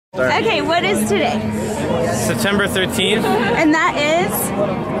Okay, what is today? September 13th. And that is?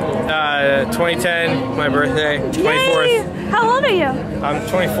 2010, my birthday, 24th. Yay! How old are you? I'm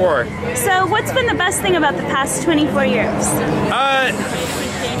 24. So what's been the best thing about the past 24 years? I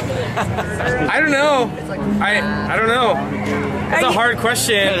don't know. I don't know. That's a hard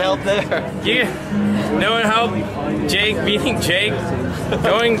question. Help there. No one help. Jake, meeting Jake.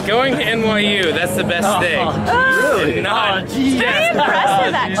 Going to NYU, that's the best thing. Oh, Really? Not, very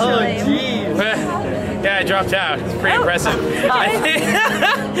impressive, actually. Oh, geez. Yeah, I dropped out. It's pretty impressive.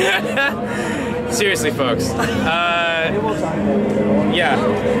 Seriously, folks. Yeah.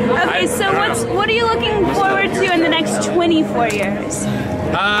 Okay, so what are you looking forward to in the next 24 years?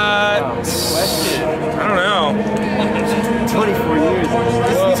 I don't know. 24 years.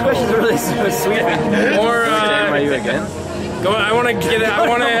 These questions are really so sweet. Or NYU again? I want to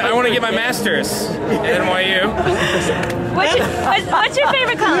get my master's at NYU. What's your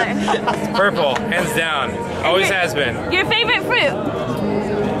favorite color? Purple, hands down. Always has been. Your favorite fruit?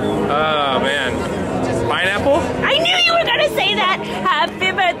 Oh man, pineapple. I knew you were gonna say that.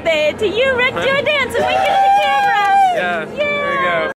 Happy birthday to you, Rick. Do a dance and we can